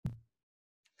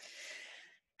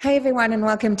Hey everyone, and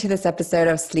welcome to this episode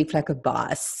of Sleep Like a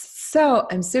Boss. So,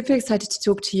 I'm super excited to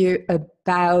talk to you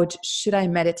about should I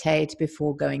meditate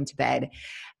before going to bed?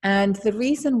 And the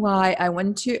reason why I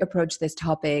want to approach this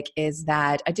topic is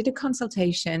that I did a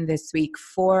consultation this week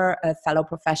for a fellow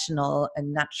professional, a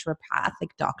naturopathic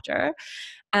doctor,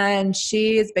 and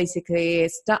she is basically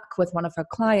stuck with one of her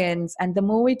clients. And the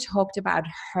more we talked about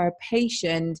her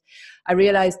patient, I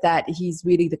realized that he's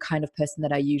really the kind of person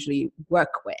that I usually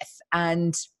work with.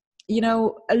 And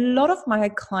a lot of my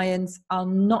clients are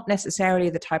not necessarily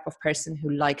the type of person who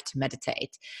like to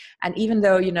meditate. And even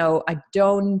though, I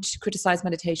don't criticize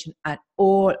meditation at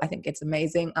all, I think it's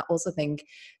amazing. I also think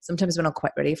sometimes we're not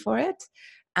quite ready for it.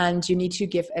 And you need to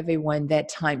give everyone their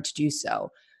time to do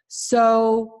so.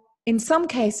 So in some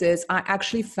cases, I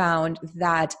actually found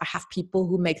that I have people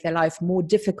who make their life more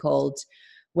difficult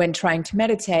when trying to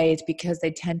meditate because they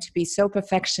tend to be so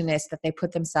perfectionist that they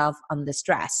put themselves under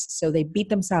stress. So they beat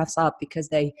themselves up because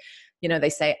they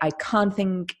say, I can't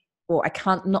think or I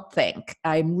can't not think.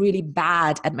 I'm really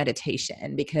bad at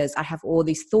meditation because I have all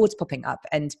these thoughts popping up.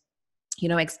 And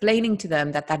explaining to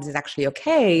them that is actually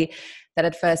okay, that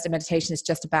at first a meditation is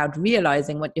just about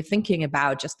realizing what you're thinking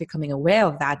about, just becoming aware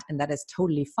of that, and that is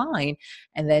totally fine.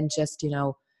 And then just,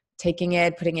 taking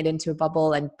it, putting it into a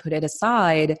bubble and put it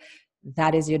aside,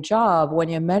 that is your job when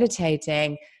you're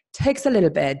meditating, takes a little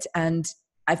bit. And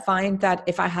I find that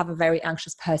if I have a very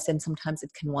anxious person, sometimes it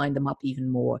can wind them up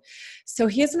even more. So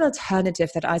here's an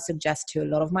alternative that I suggest to a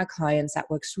lot of my clients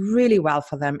that works really well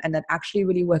for them and that actually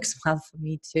really works well for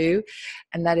me too.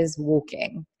 And that is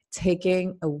walking,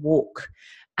 taking a walk.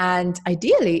 And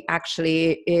ideally,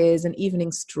 actually, is an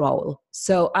evening stroll.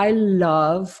 So I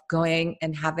love going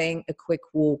and having a quick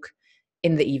walk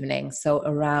in the evening. So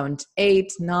around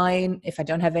 8, 9, if I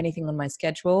don't have anything on my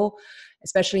schedule,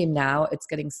 especially now, it's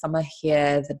getting summer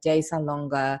here, the days are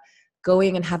longer,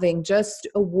 going and having just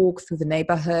a walk through the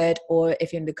neighborhood, or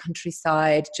if you're in the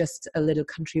countryside, just a little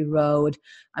country road.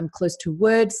 I'm close to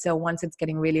woods, so once it's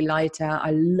getting really lighter, I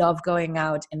love going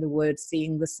out in the woods,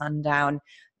 seeing the sun down,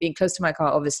 being close to my car.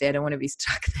 Obviously, I don't want to be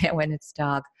stuck there when it's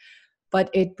dark,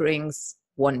 but it brings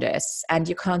wonders, and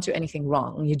you can't do anything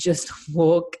wrong. You just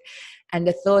walk and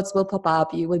the thoughts will pop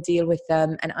up, you will deal with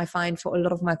them. And I find for a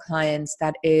lot of my clients,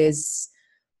 that is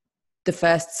the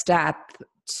first step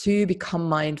to become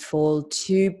mindful,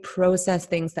 to process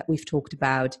things that we've talked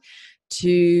about,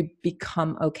 to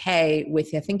become okay with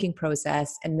their thinking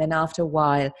process. And then after a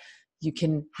while, you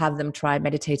can have them try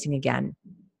meditating again.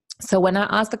 So when I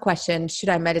ask the question, should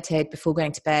I meditate before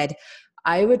going to bed?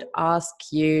 I would ask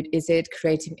you, is it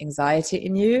creating anxiety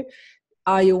in you?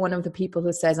 Are you one of the people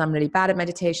who says, I'm really bad at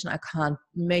meditation, I can't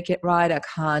make it right, I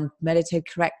can't meditate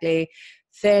correctly?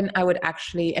 Then I would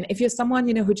actually, and if you're someone,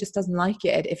 who just doesn't like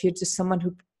it, if you're just someone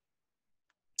who,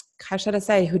 how should I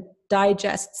say, who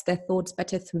digests their thoughts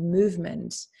better through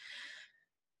movement,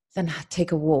 then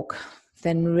take a walk.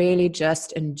 Then really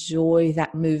just enjoy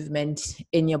that movement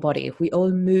in your body. We all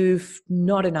move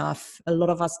not enough. A lot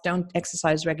of us don't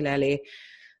exercise regularly.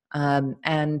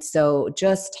 And so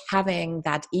just having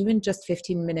that, even just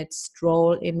 15-minute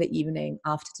stroll in the evening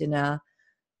after dinner,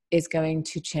 is going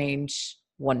to change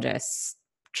wonders.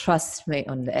 Trust me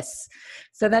on this.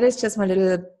 So that is just my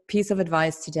little piece of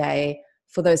advice today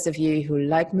for those of you who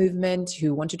like movement,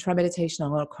 who want to try meditation,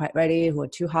 are not quite ready, who are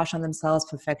too harsh on themselves,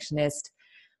 perfectionist.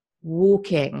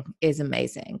 Walking is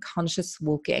amazing. Conscious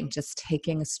walking, just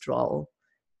taking a stroll.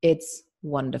 It's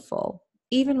wonderful.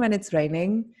 Even when it's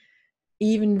raining,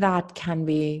 even that can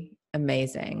be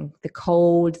amazing. The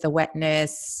cold, the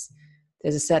wetness,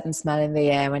 there's a certain smell in the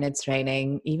air when it's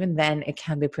raining. Even then, it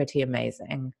can be pretty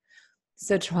amazing.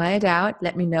 So try it out.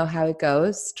 Let me know how it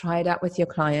goes. Try it out with your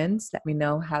clients. Let me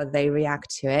know how they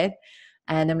react to it.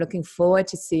 And I'm looking forward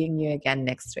to seeing you again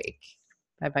next week.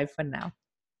 Bye-bye for now.